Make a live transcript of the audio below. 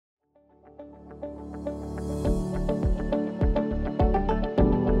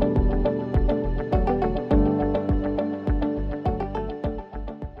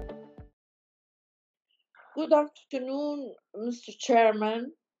Good afternoon, Mr.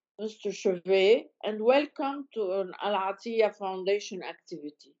 Chairman, Mr. Chevet, and welcome to an Al-Attiyah Foundation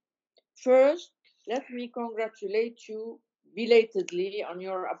activity. First, let me congratulate you belatedly on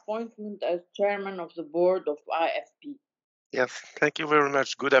your appointment as Chairman of the Board of IFP. Yes, thank you very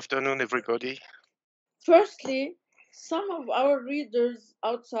much. Good afternoon, everybody. Firstly, some of our readers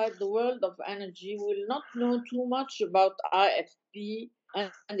outside the world of energy will not know too much about IFP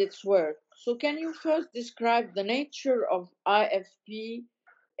and its work. So, can you first describe the nature of IFP,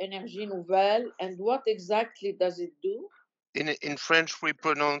 Énergie Nouvelle, and what exactly does it do? In French, we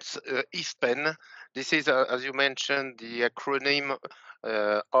pronounce IFPEN. This is, as you mentioned, the acronym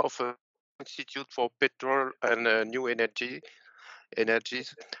of Institute for Petrol and New Energies.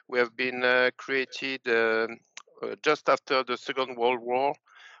 We have been created just after the Second World War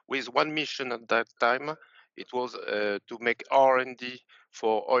with one mission at that time. It was to make R&D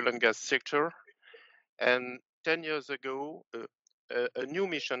for oil and gas sector. And 10 years ago, a new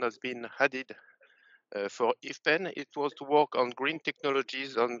mission has been added for IFPEN. It was to work on green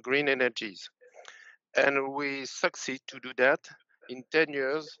technologies, on green energies. And we succeed to do that in 10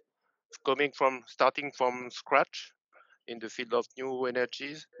 years, starting from scratch in the field of new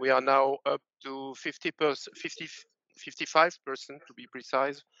energies. We are now up to 55% to be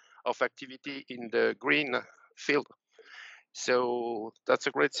precise, of activity in the green field. So that's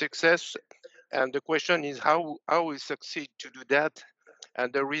a great success. And the question is how we succeed to do that.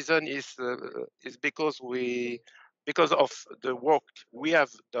 And the reason is because of the work we have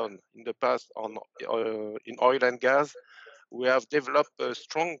done in the past on in oil and gas. We have developed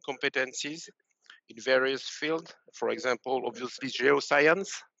strong competencies in various fields. For example, obviously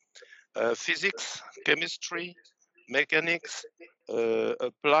geoscience, physics, chemistry, mechanics,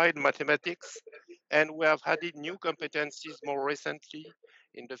 applied mathematics, and we have added new competencies more recently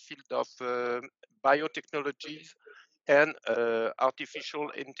in the field of biotechnologies and artificial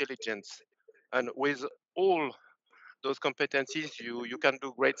intelligence. And with all those competencies, you can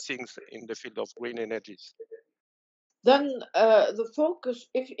do great things in the field of green energies. Then the focus,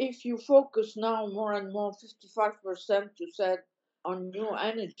 if you focus now more and more, 55% you said, on new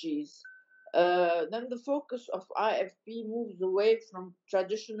energies, then the focus of IFP moves away from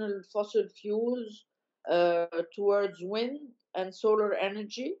traditional fossil fuels towards wind and solar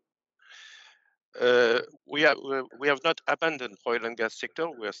energy. We have not abandoned oil and gas sector.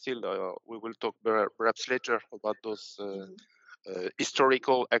 We are still. We will talk perhaps later about those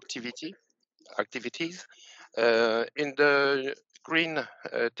historical activities. In the green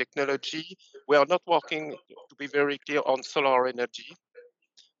technology, we are not working, to be very clear, on solar energy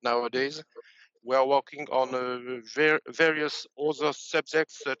nowadays. We are working on various other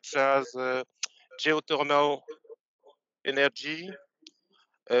subjects such as geothermal energy,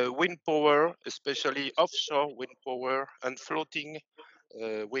 wind power, especially offshore wind power and floating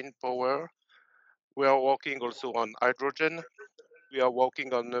wind power. We are working also on hydrogen. We are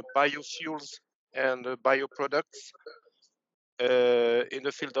working on biofuels and bioproducts. In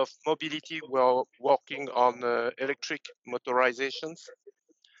the field of mobility, we are working on electric motorizations.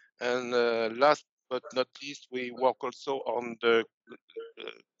 And last but not least, we work also on the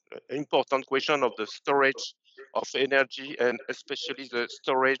important question of the storage of energy and especially the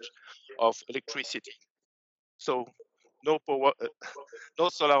storage of electricity. So no power, no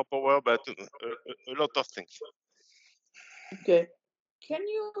solar power, but a lot of things. Okay. Can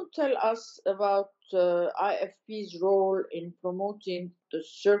you tell us about IFP's role in promoting the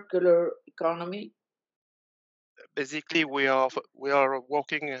circular economy? Basically, we are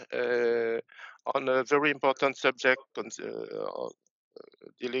working on a very important subject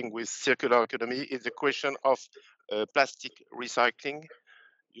dealing with circular economy. Is the question of plastic recycling.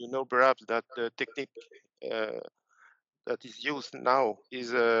 You know perhaps that the technique that is used now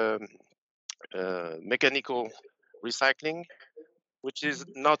is mechanical recycling, which is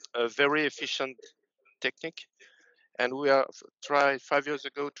not a very efficient technique. And we have tried 5 years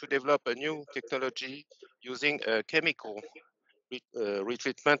ago to develop a new technology using a chemical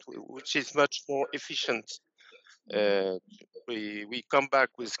retreatment, which is much more efficient. We come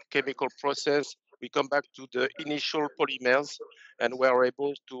back with chemical process, we come back to the initial polymers, and we are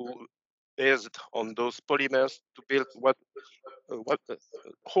able to, based on those polymers, to build what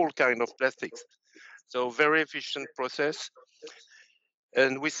whole kind of plastics. So very efficient process,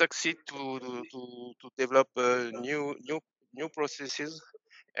 and we succeed to develop new processes,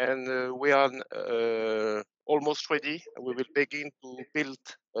 and we are almost ready. We will begin to build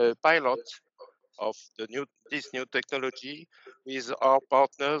a pilot of this new technology with our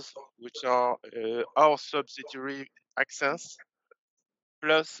partners, which are our subsidiary Access,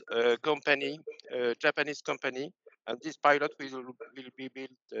 plus a company, a Japanese company, and this pilot will be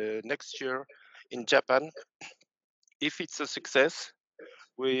built next year in Japan. If it's a success,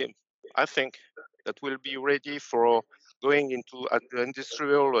 I think that we'll be ready for going into at the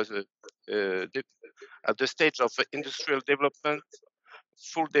industrial at the stage of industrial development,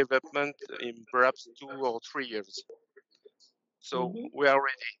 full development in perhaps 2 or 3 years. So we are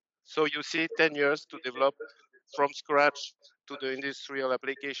ready. So you see, 10 years to develop from scratch to the industrial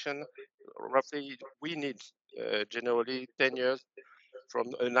application. Roughly, we need generally 10 years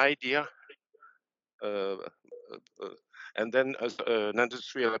from an idea and then as an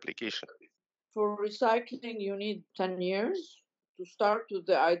industrial application. For recycling, you need 10 years to start with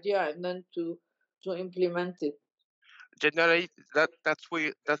the idea and then to implement it. Generally, that's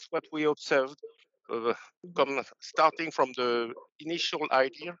what we observed, starting from the initial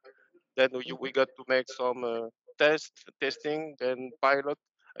idea. Then we got to make some testing, then pilot,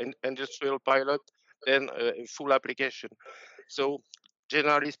 industrial pilot, then full application. So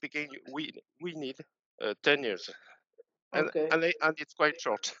generally speaking, we need 10 years, and it's quite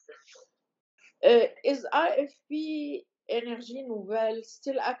short. Is IFP Énergie Nouvelles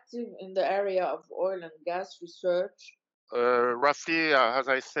still active in the area of oil and gas research? Roughly, as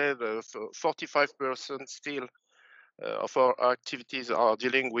I said, 45% still of our activities are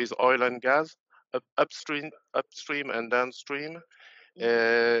dealing with oil and gas, upstream and downstream.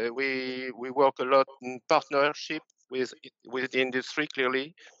 We work a lot in partnership with the industry.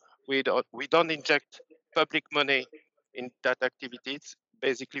 Clearly, we don't inject public money in that activity. It's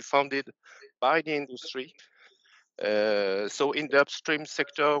basically funded by the industry. So in the upstream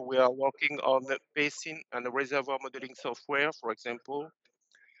sector, we are working on basin and reservoir modeling software, for example,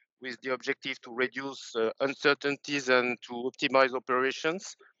 with the objective to reduce uncertainties and to optimize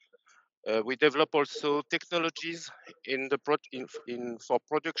operations. We develop also technologies for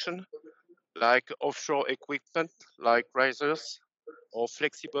production, like offshore equipment, like risers or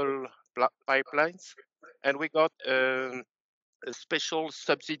flexible pipelines. And we got a special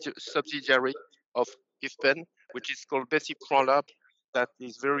subsidiary of IFPEN, which is called Basic Lab, that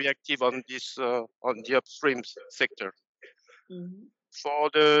is very active on this on the upstream sector. For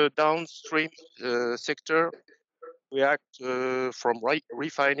the downstream sector, we act from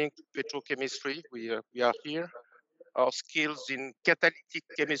refining to petrochemistry. We are here. Our skills in catalytic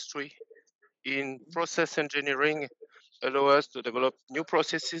chemistry, in process engineering, allow us to develop new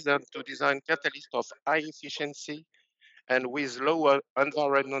processes and to design catalysts of high efficiency and with lower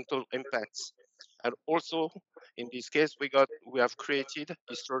environmental impacts. And also, in this case, we have created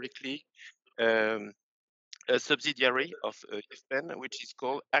historically a subsidiary of IFPEN, which is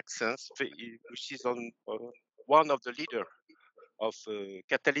called Access, which is on one of the leader of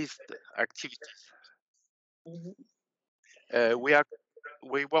catalyst activities.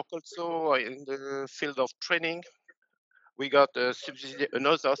 We work also in the field of training. We got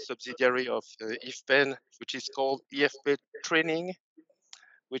another subsidiary of IFPEN, which is called IFP Training,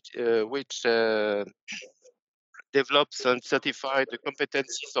 which develops and certifies the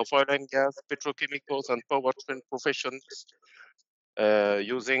competencies of oil and gas, petrochemicals, and powertrain professions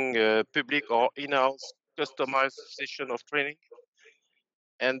using public or in-house customized session of training.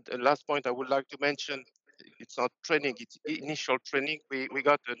 And the last point I would like to mention, it's not training, it's initial training. We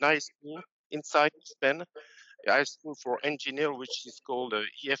got a nice school inside Spain, a high school for engineers, which is called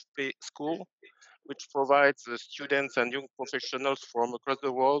EFP School, which provides students and young professionals from across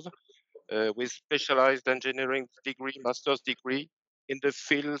the world with specialized engineering degree, master's degree in the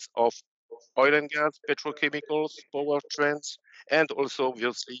fields of oil and gas, petrochemicals, powertrains, and also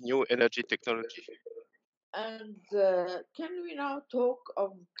obviously new energy technology. And can we now talk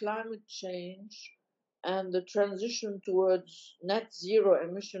of climate change and the transition towards net zero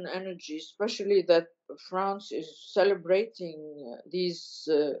emission energy, especially that France is celebrating these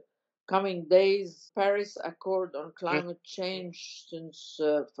coming days Paris Accord on climate change since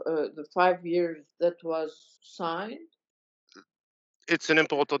the 5 years that was signed? It's an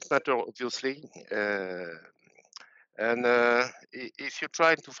important matter, obviously. And if you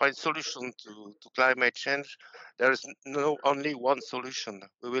try to find solution to climate change, there is only one solution.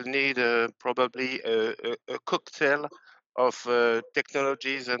 We will need probably a cocktail of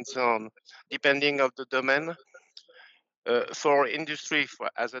technologies and so on, depending of the domain. For industry,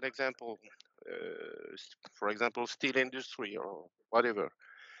 as an example, for example, steel industry or whatever,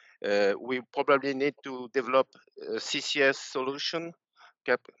 we probably need to develop a CCS solution,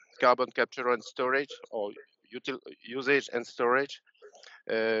 carbon capture and storage, or usage and storage.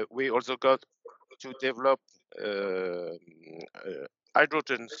 We also got to develop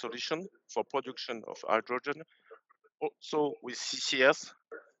hydrogen solution for production of hydrogen, also with CCS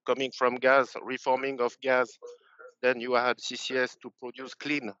coming from gas, reforming of gas. Then you had CCS to produce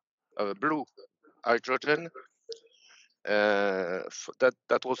clean blue hydrogen.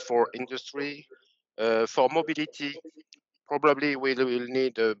 That was for industry. For mobility, probably we will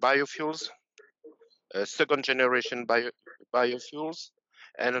need biofuels, second generation biofuels.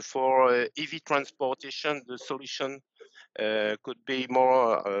 And for EV transportation, the solution could be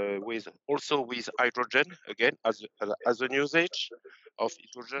more with hydrogen again as an usage of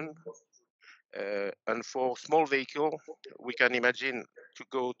hydrogen. And for small vehicle, we can imagine to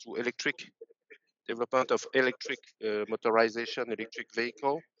go to electric development of electric motorization, electric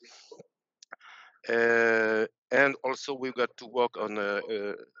vehicle. And also we've got to work on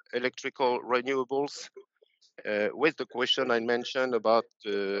electrical renewables with the question I mentioned about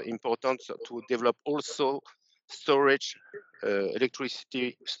the importance to develop also storage,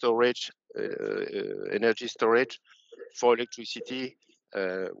 electricity storage, energy storage for electricity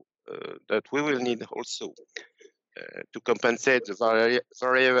that we will need also to compensate the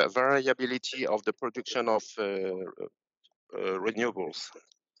variability of the production of renewables.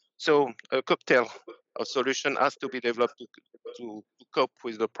 So a cocktail of solution has to be developed to cope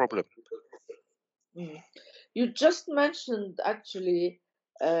with the problem. You just mentioned actually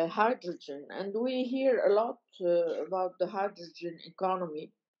hydrogen, and we hear a lot about the hydrogen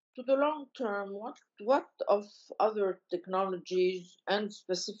economy. To the long term, what of other technologies and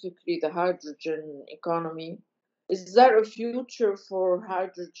specifically the hydrogen economy? Is there a future for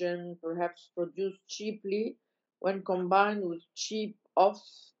hydrogen, perhaps produced cheaply when combined with cheap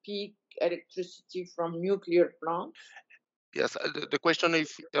off-peak electricity from nuclear plants? Yes, the question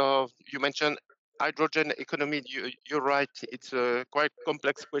if you mentioned hydrogen economy, you're right. It's a quite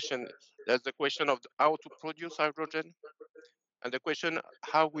complex question. There's the question of how to produce hydrogen, and the question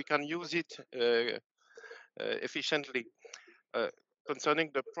how we can use it efficiently.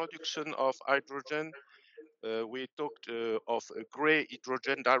 Concerning the production of hydrogen, we talked of a gray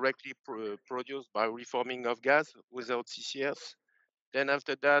hydrogen directly produced by reforming of gas without CCS. Then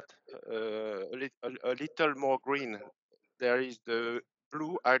after that, a little more green. There is the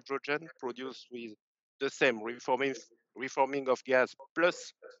blue hydrogen produced with the same reforming of gas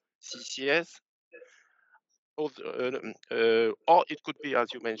plus CCS. Or it could be,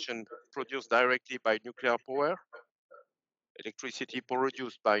 as you mentioned, produced directly by nuclear power, electricity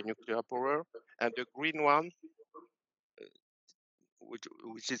produced by nuclear power. And the green one,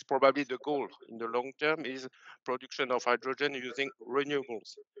 which is probably the goal in the long term, is production of hydrogen using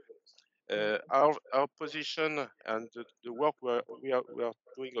renewables. Our position and the work we are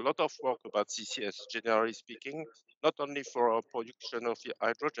doing a lot of work about CCS, generally speaking, not only for our production of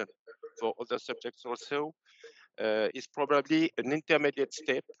hydrogen, for other subjects also, is probably an intermediate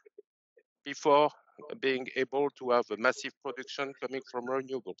step before being able to have a massive production coming from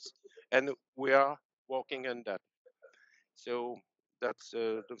renewables. And we are working on that. So that's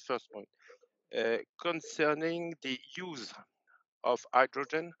the first point. Concerning the use of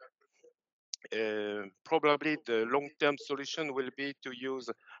hydrogen, probably the long-term solution will be to use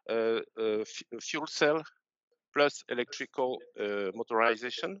fuel cell plus electrical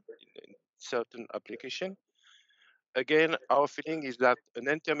motorization in certain application. Again, our feeling is that an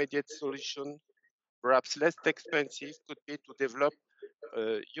intermediate solution, perhaps less expensive, could be to develop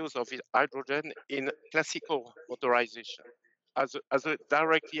use of hydrogen in classical motorization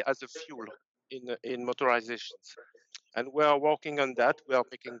directly as a fuel in motorizations. And we are working on that. We are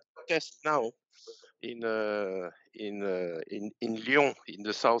making tests now in Lyon, in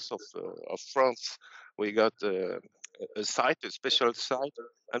the south of France. We got a special site,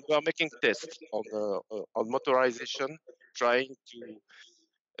 and we are making tests on motorization, trying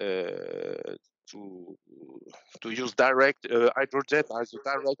to use direct hydrogen as a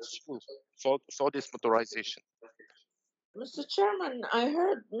direct fuel for this motorization. Mr. Chairman, I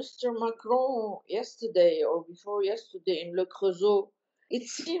heard Mr. Macron yesterday or before yesterday in Le Creusot. It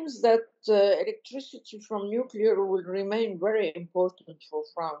seems that electricity from nuclear will remain very important for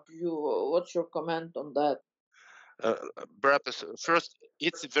France. What's your comment on that? Perhaps first,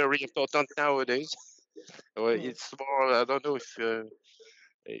 it's very important nowadays. It's more, I don't know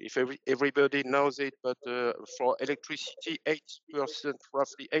if everybody knows it, but for electricity, 80%,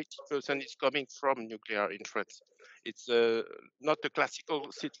 roughly 80% is coming from nuclear in France. It's not a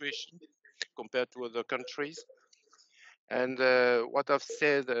classical situation compared to other countries. And what I've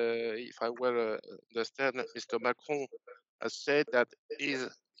said, if I well understand, Mr. Macron has said that he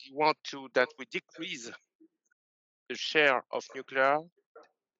wants that we decrease the share of nuclear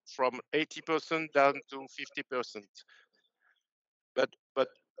from 80% down to 50%. But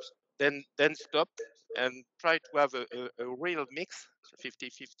then stop and try to have a real mix,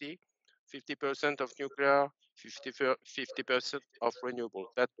 50-50, 50% of nuclear, 50% of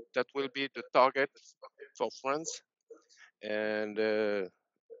renewable. That will be the target for France. And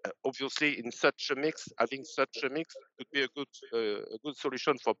obviously, in such a mix, having such a mix could be a good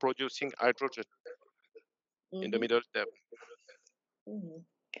solution for producing hydrogen in the middle term.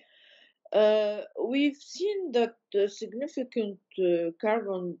 We've seen that significant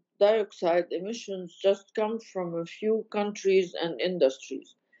carbon dioxide emissions just come from a few countries and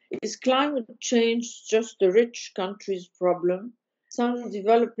industries. Is climate change just a rich country's problem? Some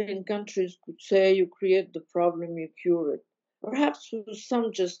developing countries could say you create the problem, you cure it, perhaps with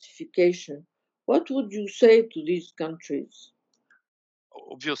some justification. What would you say to these countries?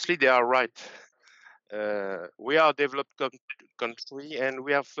 Obviously, they are right. We are a developed country, and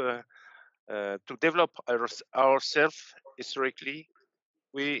we have to develop ourselves historically.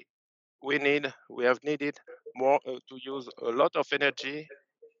 We have needed more to use a lot of energy,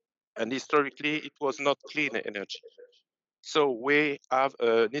 and historically it was not clean energy. So we have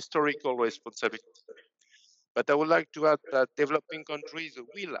an historical responsibility. But I would like to add that developing countries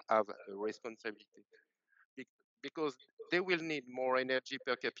will have a responsibility because they will need more energy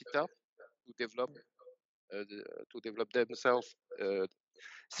per capita to develop themselves.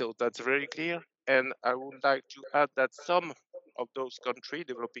 So that's very clear. And I would like to add that some of those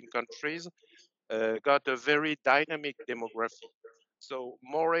developing countries, got a very dynamic demography. So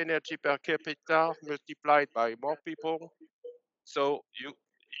more energy per capita multiplied by more people. So you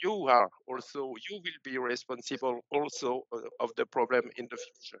will be responsible also of the problem in the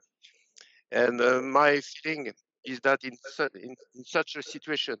future. And my feeling is that in such a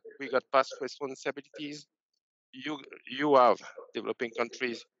situation, we got past responsibilities. You have developing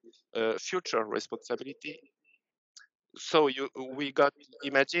countries future responsibility. So we got to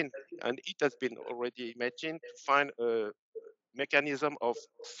imagine, and it has been already imagined, to find a mechanism of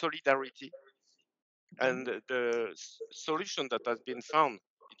solidarity. And the solution that has been found,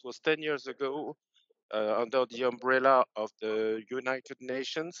 it was 10 years ago, under the umbrella of the United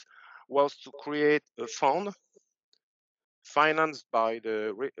Nations, was to create a fund financed by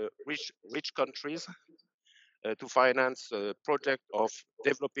the rich countries to finance a project of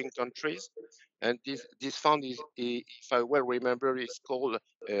developing countries. And this fund is, if I well remember, is called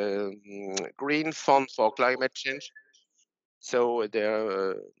Green Fund for Climate Change. So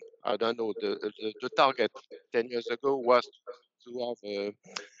there, I don't know, the target 10 years ago was to have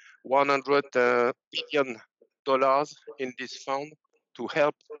 $100 billion in this fund to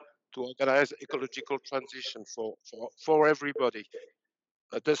help to organize ecological transition for everybody,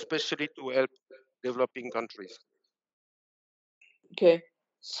 but especially to help developing countries. Okay.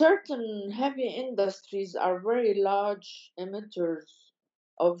 Certain heavy industries are very large emitters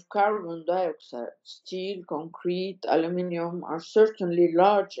of carbon dioxide. Steel, concrete, aluminium are certainly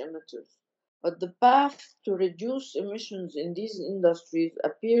large emitters. But the path to reduce emissions in these industries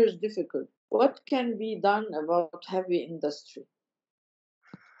appears difficult. What can be done about heavy industry?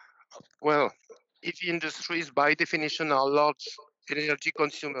 Well, heavy industries by definition are large energy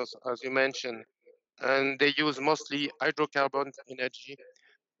consumers, as you mentioned, and they use mostly hydrocarbon energy.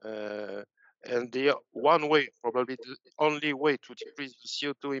 And the one way, probably the only way to decrease the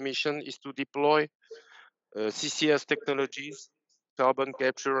CO2 emission is to deploy CCS technologies, carbon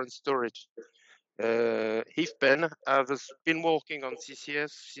capture and storage. IFPEN has been working on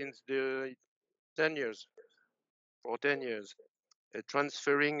CCS since the 10 years, for 10 years,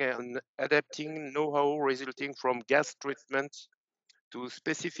 transferring and adapting know-how resulting from gas treatment to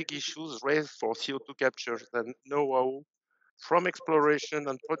specific issues raised for CO2 capture and know-how from exploration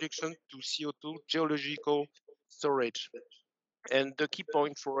and production to CO2 geological storage. And the key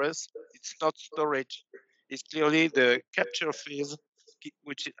point for us, it's not storage, it's clearly the capture phase,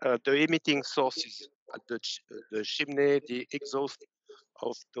 which the emitting sources, the chimney, the exhaust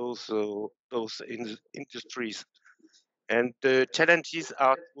of those industries. And the challenges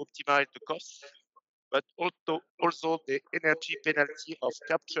are to optimize the costs, but also the energy penalty of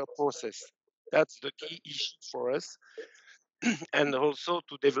capture process. That's the key issue for us. And also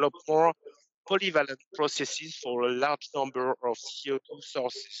to develop more polyvalent processes for a large number of CO2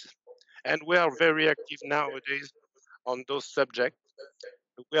 sources. And we are very active nowadays on those subjects.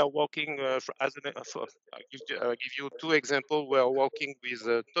 We are working, I'll give you two examples. We are working with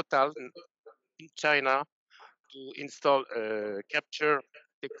Total in China to install capture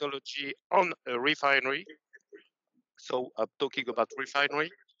technology on a refinery. So I'm talking about refinery.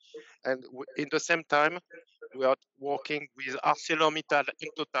 And in the same time, we are working with ArcelorMittal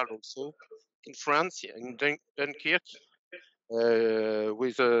and Total also in France, in Dunkirk,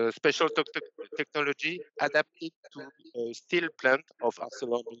 with a special technology adapted to steel plant of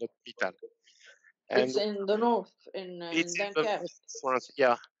ArcelorMittal. And it's in the north, in it's in the Dunkerque. north of France,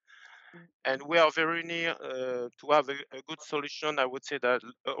 yeah. And we are very near to have a good solution. I would say that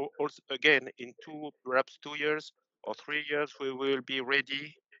also, again, in perhaps 2 years or 3 years, we will be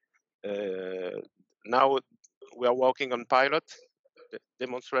ready. Now we are working on pilot,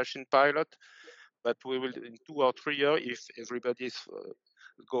 demonstration pilot, but we will in 2 or 3 years, if everybody's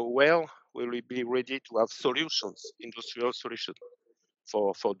go well, we will be ready to have solutions, industrial solutions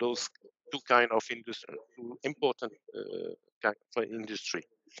for those two kind of industry, important kind of industry.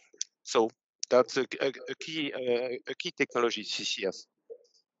 So that's a key technology, CCS.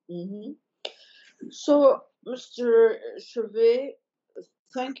 Mm-hmm. So, Mr. Chevet,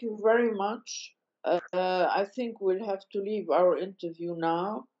 thank you very much. I think we'll have to leave our interview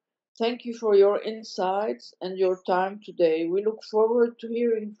now. Thank you for your insights and your time today. We look forward to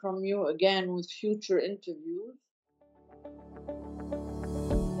hearing from you again with future interviews.